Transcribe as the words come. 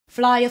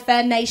Fly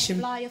Affair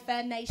Nation.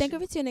 Thank you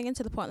for tuning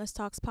into the Pointless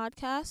Talks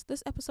podcast.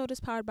 This episode is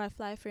powered by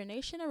Fly Affair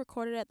Nation and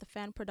recorded at the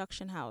Fan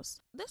Production House.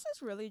 This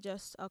is really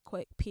just a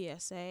quick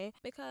PSA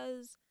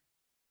because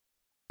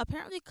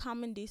apparently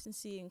common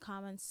decency and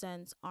common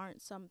sense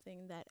aren't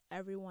something that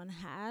everyone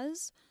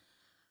has.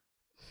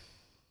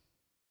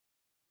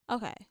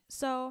 Okay,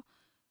 so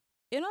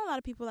a lot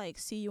of people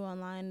see you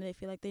online and they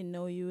feel like they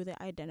know you, they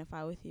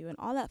identify with you and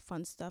all that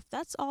fun stuff.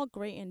 That's all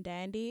great and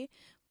dandy,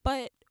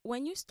 but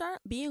when you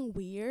start being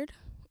weird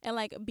and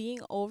being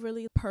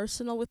overly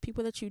personal with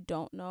people that you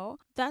don't know,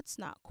 that's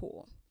not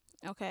cool.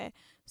 Okay,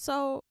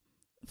 so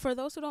for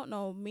those who don't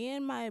know, me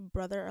and my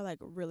brother are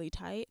really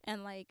tight,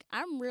 and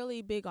I'm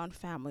really big on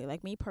family.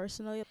 Me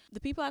personally,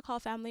 the people I call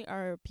family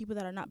are people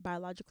that are not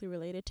biologically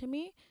related to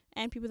me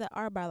and people that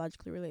are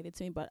biologically related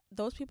to me, but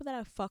those people that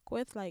I fuck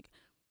with,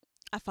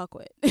 I fuck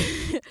with.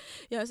 You know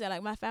what I'm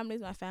saying? My family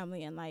is my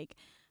family, and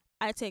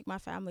I take my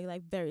family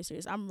very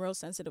serious. I'm real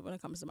sensitive when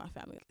it comes to my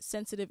family.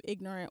 Sensitive,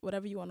 ignorant,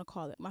 whatever you want to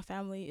call it. My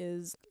family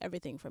is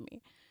everything for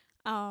me.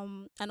 I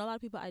know a lot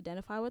of people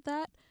identify with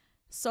that.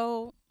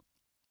 So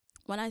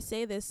when I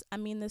say this, I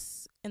mean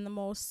this in the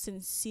most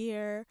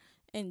sincere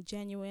and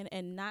genuine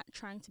and not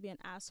trying to be an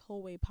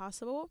asshole way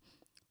possible.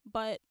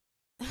 But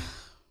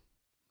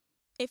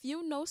if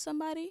you know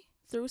somebody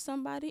through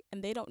somebody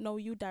and they don't know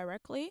you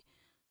directly,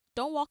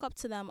 don't walk up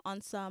to them on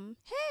some,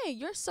 hey,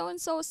 you're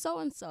so-and-so,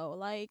 so-and-so.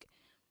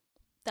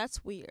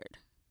 That's weird.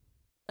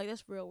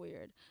 That's real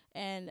weird.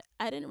 And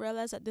I didn't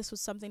realize that this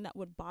was something that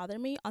would bother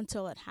me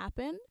until it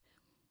happened.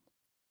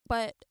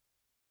 But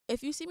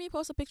if you see me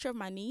post a picture of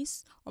my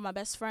niece or my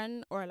best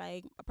friend or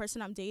a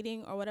person I'm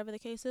dating or whatever the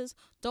case is,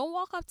 don't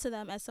walk up to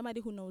them as somebody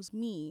who knows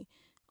me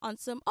on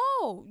some,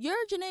 oh, you're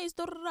Janae's,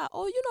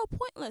 oh, you know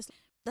Pointless.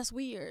 That's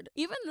weird.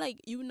 Even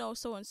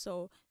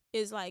so-and-so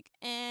is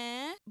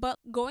but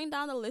going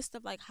down the list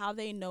of how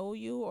they know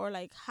you or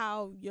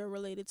how you're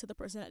related to the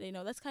person that they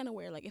know, that's kind of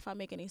weird. If I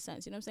make any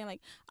sense, you know what I'm saying?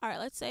 All right,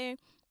 let's say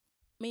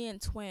me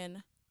and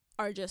Twin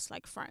are just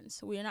friends.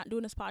 We're not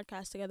doing this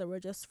podcast together, we're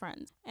just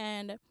friends.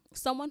 And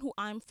someone who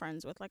I'm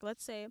friends with,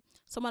 let's say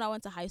someone I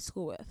went to high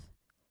school with,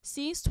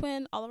 sees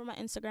Twin all over my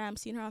Instagram,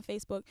 seen her on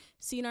Facebook,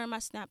 seen her in my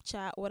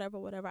Snapchat,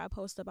 whatever I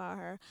post about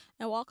her,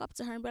 and walk up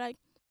to her and be like,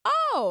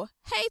 oh,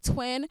 hey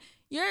Twin,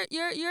 you're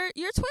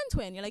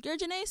twin. You're you're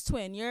Janae's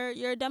twin.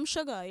 You're Dem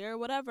Sugar. You're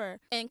whatever,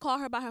 and call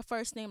her by her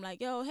first name.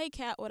 Yo, hey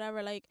Cat,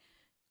 whatever.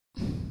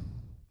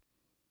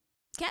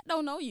 Cat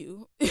don't know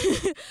you. You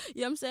know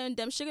what I'm saying?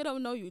 Dem Sugar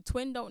don't know you.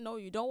 Twin don't know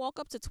you. Don't walk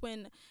up to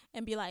Twin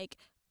and be like,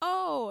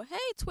 oh, hey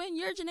Twin,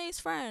 you're Janae's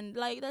friend.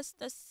 That's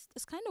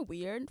kind of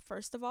weird,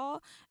 first of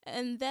all,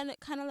 and then it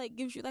kind of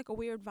gives you a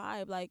weird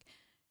vibe.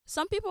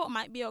 Some people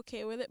might be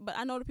okay with it, but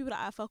I know the people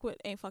that I fuck with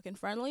ain't fucking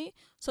friendly,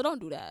 so don't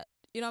do that.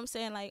 You know what I'm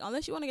saying?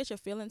 Unless you want to get your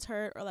feelings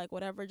hurt or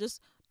whatever, just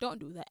don't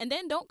do that. And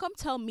then don't come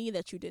tell me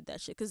that you did that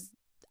shit, because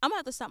I'm going to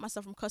have to stop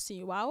myself from cussing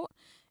you out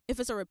if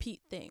it's a repeat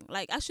thing.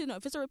 Actually, no,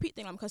 if it's a repeat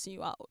thing, I'm cussing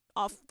you out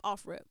off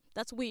rip.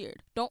 That's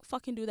weird. Don't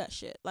fucking do that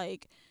shit.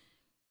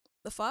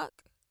 The fuck?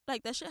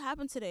 That shit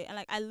happened today,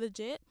 and I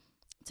legit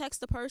text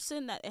the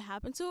person that it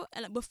happened to,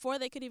 and before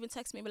they could even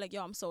text me, be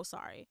yo, I'm so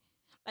sorry.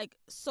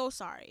 So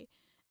sorry.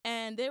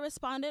 And they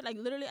responded,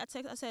 literally I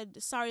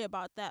said, sorry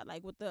about that,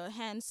 with the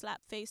hand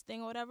slap face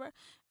thing or whatever.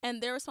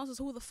 And their response was,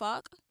 who the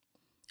fuck?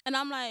 And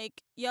I'm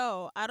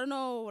yo, I don't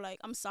know,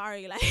 I'm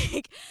sorry.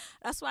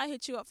 That's why I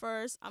hit you up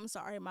first. I'm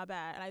sorry, my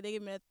bad. And they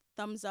gave me a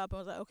thumbs up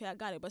and was okay, I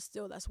got it. But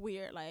still, that's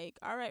weird.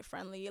 All right,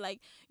 friendly. You know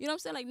what I'm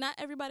saying? Not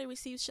everybody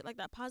receives shit like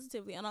that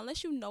positively. And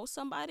unless you know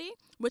somebody,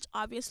 which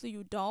obviously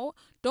you don't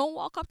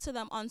walk up to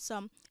them on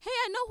some, hey,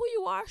 I know who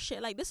you are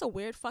shit. This is a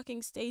weird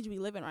fucking stage we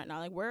live in right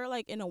now. We're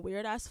in a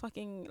weird ass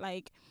fucking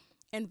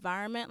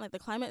environment. The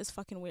climate is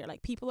fucking weird.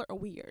 People are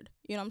weird.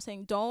 You know what I'm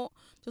saying? Don't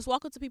just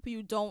walk up to people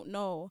you don't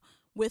know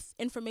with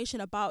information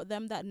about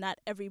them that not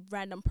every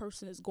random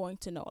person is going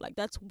to know.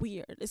 That's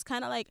weird. It's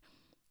kind of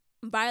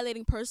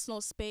violating personal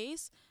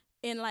space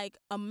in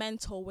a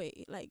mental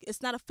way.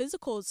 It's not a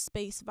physical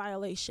space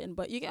violation,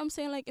 but you get what I'm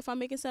saying? If I'm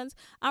making sense,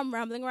 I'm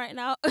rambling right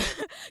now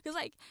because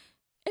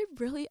it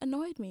really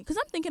annoyed me, because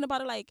I'm thinking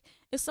about it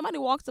if somebody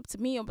walks up to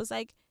me and was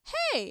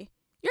hey,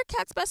 you're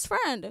Cat's best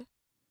friend,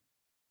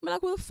 I'm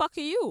who the fuck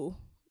are you,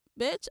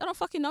 bitch? I don't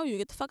fucking know you.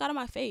 Get the fuck out of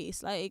my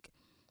face.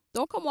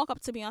 Don't come walk up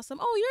to me on some,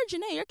 oh,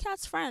 you're Janae, you're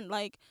Cat's friend.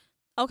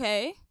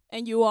 Okay,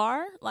 and you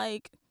are?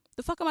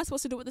 The fuck am I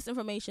supposed to do with this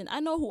information?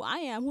 I know who I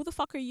am. Who the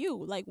fuck are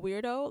you?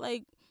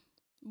 Weirdo?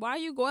 Why are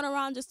you going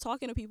around just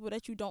talking to people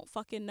that you don't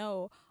fucking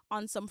know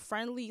on some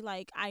friendly,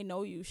 I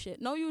know you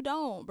shit? No, you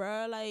don't,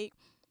 bruh.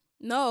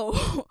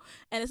 No.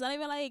 And it's not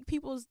even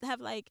people have,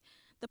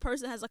 the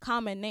person has a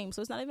common name.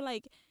 So it's not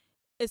even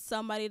it's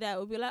somebody that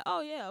would be oh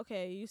yeah,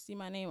 okay, you see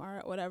my name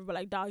or whatever,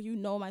 but dog, you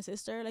know my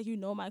sister, you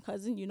know my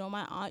cousin, you know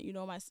my aunt, you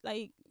know my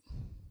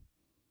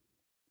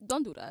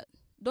don't do that.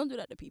 Don't do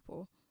that to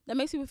people. That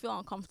makes people feel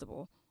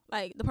uncomfortable.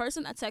 The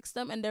person that texts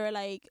them and they're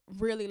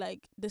really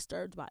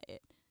disturbed by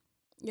it.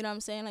 You know what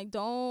I'm saying? Like,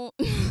 don't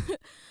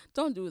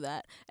don't do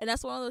that. And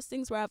that's one of those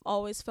things where I've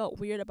always felt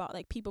weird about,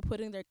 like, people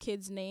putting their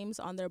kids' names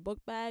on their book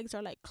bags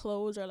or like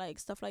clothes or like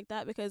stuff like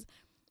that, because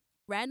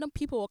random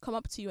people will come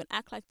up to you and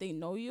act like they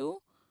know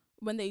you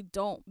when they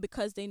don't,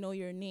 because they know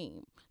your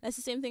name. That's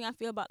the same thing I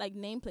feel about like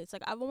nameplates.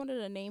 Like, I've wanted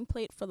a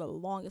nameplate for the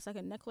longest, like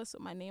a necklace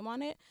with my name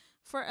on it,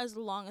 for as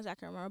long as I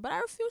can remember, but I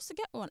refuse to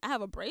get one. I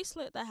have a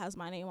bracelet that has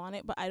my name on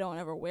it, but I don't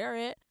ever wear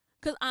it.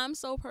 Cause I'm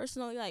so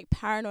personally like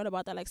paranoid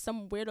about that. Like,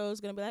 some weirdo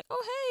is gonna be like,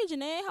 "Oh, hey,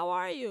 Janae, how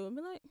are you?" And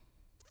be like,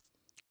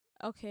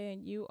 "Okay,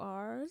 and you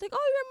are?" It's like,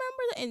 "Oh, you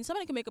remember that?" And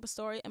somebody can make up a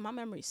story, and my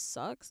memory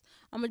sucks.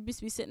 I'm gonna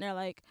just be sitting there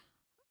like,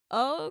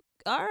 "Oh,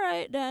 all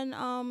right,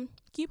 then,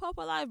 keep hope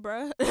alive,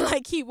 bruh."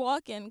 Like, keep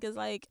walking, cause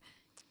like,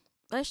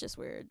 that's just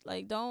weird.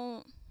 Like,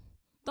 don't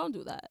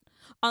do that.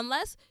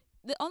 Unless,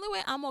 the only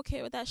way I'm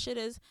okay with that shit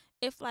is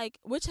if, like,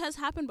 which has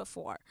happened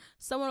before,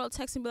 someone will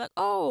text me and be like,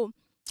 "Oh,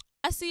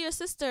 I see your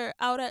sister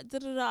out at da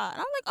da da," and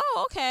I'm like,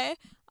 "Oh, okay,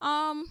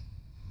 all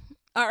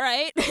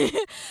right."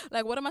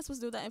 Like, what am I supposed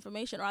to do with that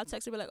information? Or I'll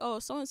text her and be like, "Oh,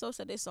 so and so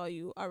said they saw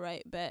you. All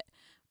right, bet."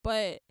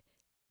 But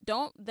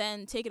don't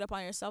then take it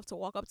upon yourself to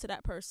walk up to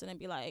that person and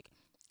be like,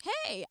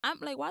 "Hey," I'm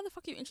like, why the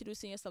fuck are you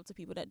introducing yourself to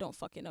people that don't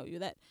fucking know you,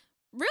 that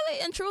really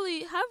and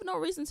truly have no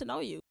reason to know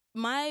you?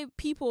 My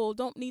people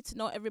don't need to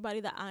know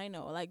everybody that I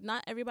know. Like,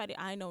 not everybody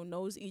I know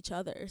knows each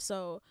other.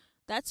 So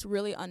that's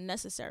really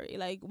unnecessary.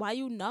 Like, why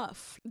you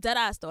nuff? Dead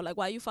ass though. Like,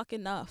 why you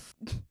fucking nuff?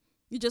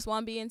 You just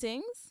want to be in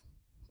things?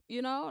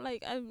 You know?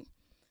 Like, I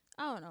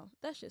don't know.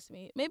 That's just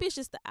me. Maybe it's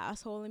just the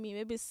asshole in me.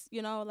 Maybe it's,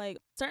 like,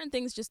 certain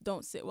things just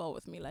don't sit well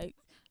with me. Like,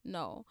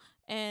 no.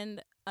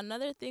 And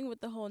another thing with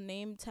the whole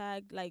name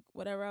tag, like,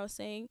 whatever I was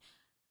saying,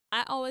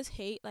 I always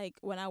hate, like,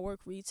 when I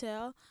work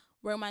retail,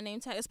 wearing my name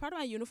tag. It's part of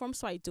my uniform,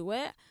 so I do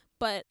it.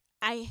 But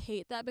I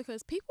hate that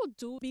because people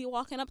do be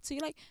walking up to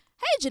you like,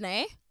 "Hey,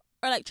 Janae."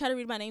 Or, like, try to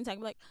read my name tag.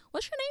 Be like,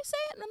 "What's your name say?"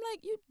 And I'm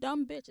like, "You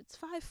dumb bitch. It's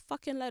 5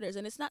 fucking letters.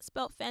 And it's not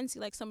spelled fancy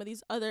like some of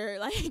these other,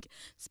 like,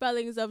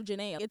 spellings of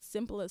Janae. It's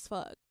simple as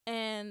fuck."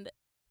 And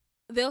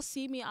they'll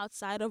see me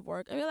outside of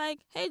work and be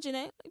like, "Hey,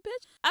 Janae." Like,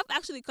 bitch, I've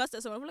actually cussed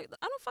at someone. I'm like,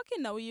 "I don't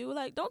fucking know you.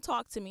 Like, don't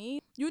talk to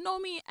me. You know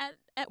me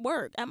at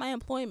work, at my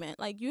employment.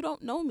 Like, you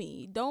don't know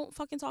me. Don't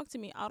fucking talk to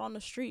me out on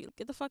the street.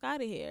 Get the fuck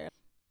out of here."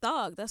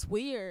 Dog, that's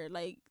weird.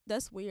 Like,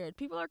 that's weird.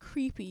 People are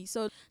creepy.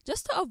 So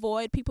just to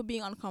avoid people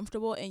being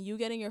uncomfortable and you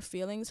getting your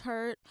feelings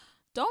hurt,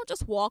 don't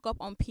just walk up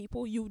on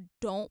people you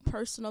don't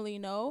personally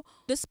know,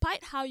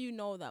 despite how you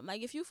know them.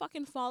 Like, if you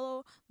fucking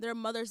follow their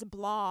mother's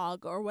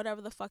blog or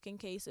whatever the fucking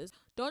case is,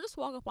 don't just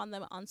walk up on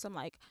them on some,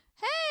 like,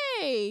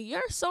 "Hey,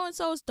 you're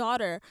so-and-so's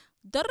daughter,"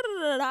 da da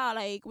da da,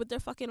 like, with their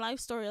fucking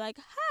life story. Like,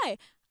 "Hi,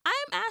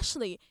 I'm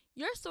Ashley.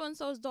 You're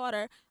so-and-so's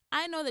daughter.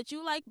 I know that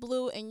you like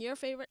blue and your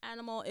favorite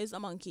animal is a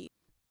monkey."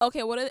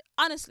 Okay,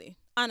 honestly,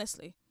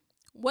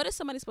 what is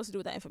somebody supposed to do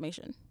with that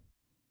information?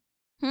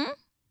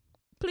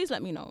 Please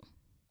let me know.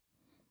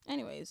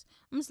 Anyways,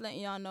 I'm just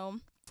letting y'all know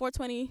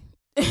 420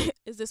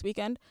 is this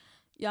weekend.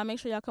 Y'all make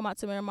sure y'all come out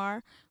to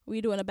Miramar. We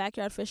doing a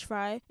backyard fish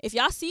fry. If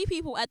y'all see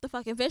people at the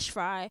fucking fish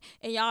fry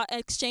and y'all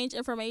exchange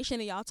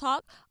information and y'all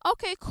talk,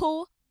 okay,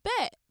 cool,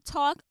 bet.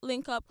 Talk,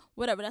 link up,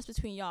 whatever, that's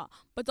between y'all.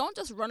 But don't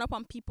just run up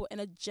on people in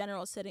a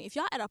general setting. If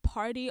y'all at a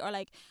party or,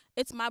 like,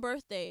 it's my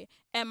birthday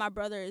and my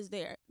brother is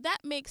there, that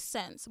makes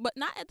sense. But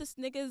not at this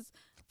nigga's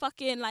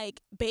fucking, like,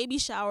 baby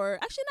shower.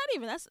 Actually, not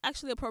even. That's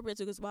actually appropriate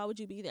too, because why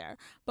would you be there?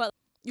 But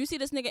you see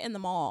this nigga in the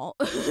mall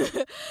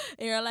and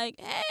you're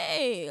like,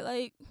 "Hey,"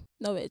 like,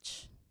 no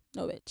bitch.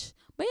 No bitch.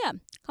 But yeah,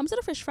 come to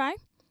the fish fry.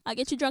 I'll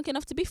get you drunk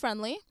enough to be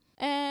friendly.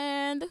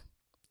 And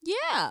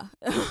yeah.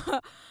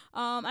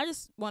 I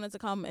just wanted to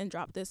come and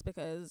drop this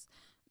because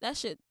that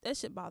shit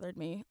bothered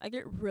me. Like,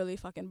 it really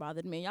fucking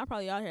bothered me. Y'all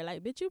probably out here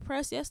like, "Bitch, you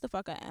pressed?" Yes, the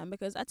fuck I am,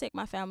 because I take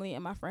my family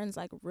and my friends,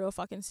 like, real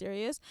fucking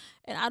serious,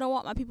 and I don't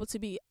want my people to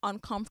be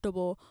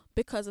uncomfortable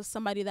because of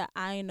somebody that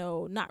I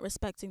know not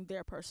respecting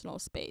their personal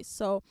space.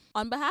 So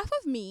on behalf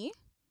of me,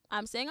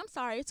 I'm saying I'm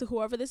sorry to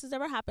whoever this has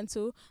ever happened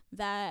to,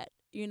 that,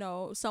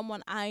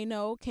 someone I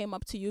know came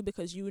up to you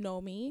because you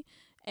know me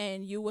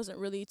and you wasn't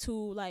really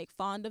too, like,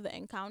 fond of the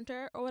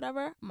encounter or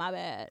whatever. My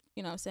bad.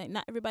 You know what I'm saying?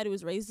 Not everybody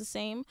was raised the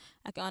same.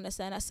 I can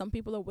understand that some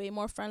people are way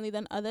more friendly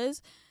than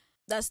others.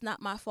 That's not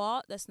my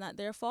fault. That's not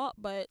their fault.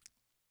 But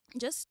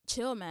just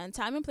chill, man.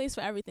 Time and place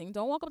for everything.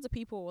 Don't walk up to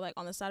people, like,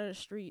 on the side of the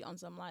street on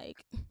some,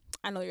 like,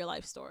 I know your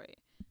life story.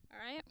 All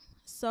right?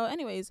 So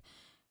anyways,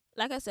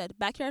 like I said,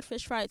 backyard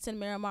fish fry. It's in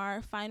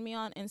Miramar. Find me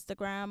on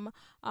Instagram,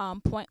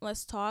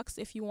 Pointless Talks.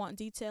 If you want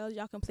details,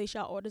 y'all can place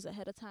y'all orders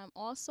ahead of time.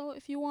 Also,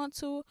 if you want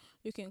to,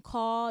 you can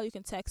call, you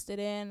can text it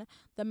in.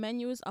 The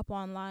menu is up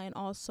online.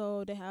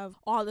 Also, they have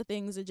all the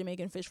things that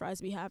Jamaican fish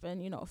fries be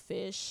having.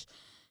 Fish,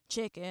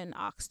 chicken,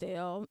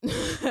 oxtail.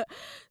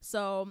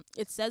 So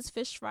it says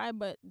fish fry,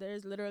 but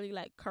there's literally,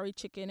 like, curry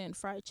chicken and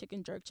fried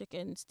chicken, jerk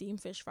chicken,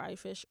 steamed fish, fried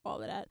fish,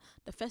 all of that.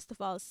 The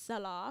festivals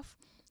sell off.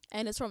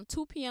 And it's from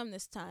 2 p.m.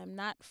 this time,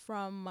 not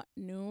from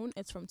noon.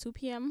 It's from 2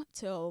 p.m.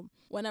 till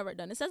whenever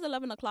done. It says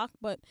 11 o'clock,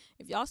 but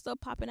if y'all still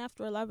popping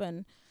after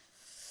 11,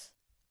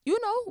 you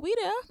know, we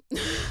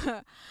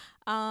there.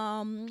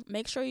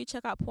 Make sure you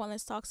check out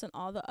Pointless Talks and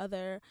all the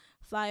other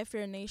Fly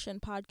Fear Nation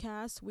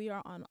podcasts. We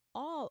are on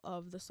all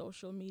of the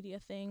social media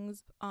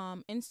things,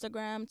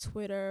 Instagram,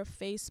 Twitter,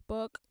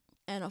 Facebook,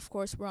 and of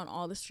course we're on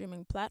all the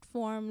streaming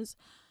platforms: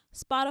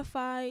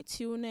 Spotify,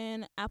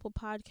 TuneIn, Apple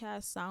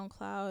Podcasts,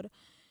 SoundCloud.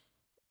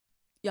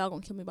 Y'all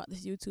gonna kill me about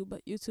this YouTube,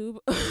 but YouTube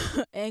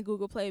and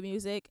Google Play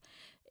Music.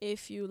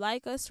 If you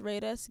like us,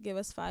 rate us, give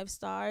us 5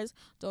 stars.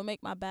 Don't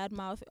make my bad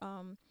mouth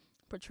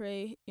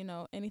portray,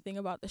 anything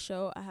about the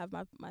show. I have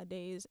my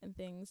days and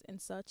things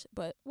and such,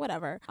 but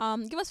whatever.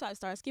 Give us 5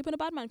 stars. Keeping the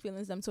bad man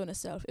feelings them to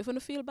itself. If you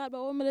don't feel bad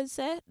about what I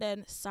say,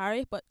 then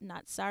sorry, but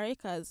not sorry,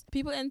 because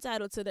people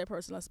entitled to their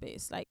personal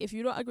space. Like, if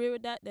you don't agree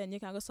with that, then you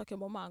can go suck your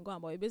mama and go on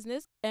about your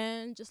business.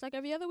 And just like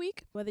every other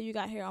week, whether you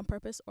got here on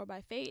purpose or by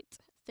fate,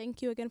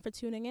 thank you again for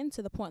tuning in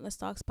to the Pointless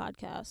Talks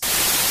podcast.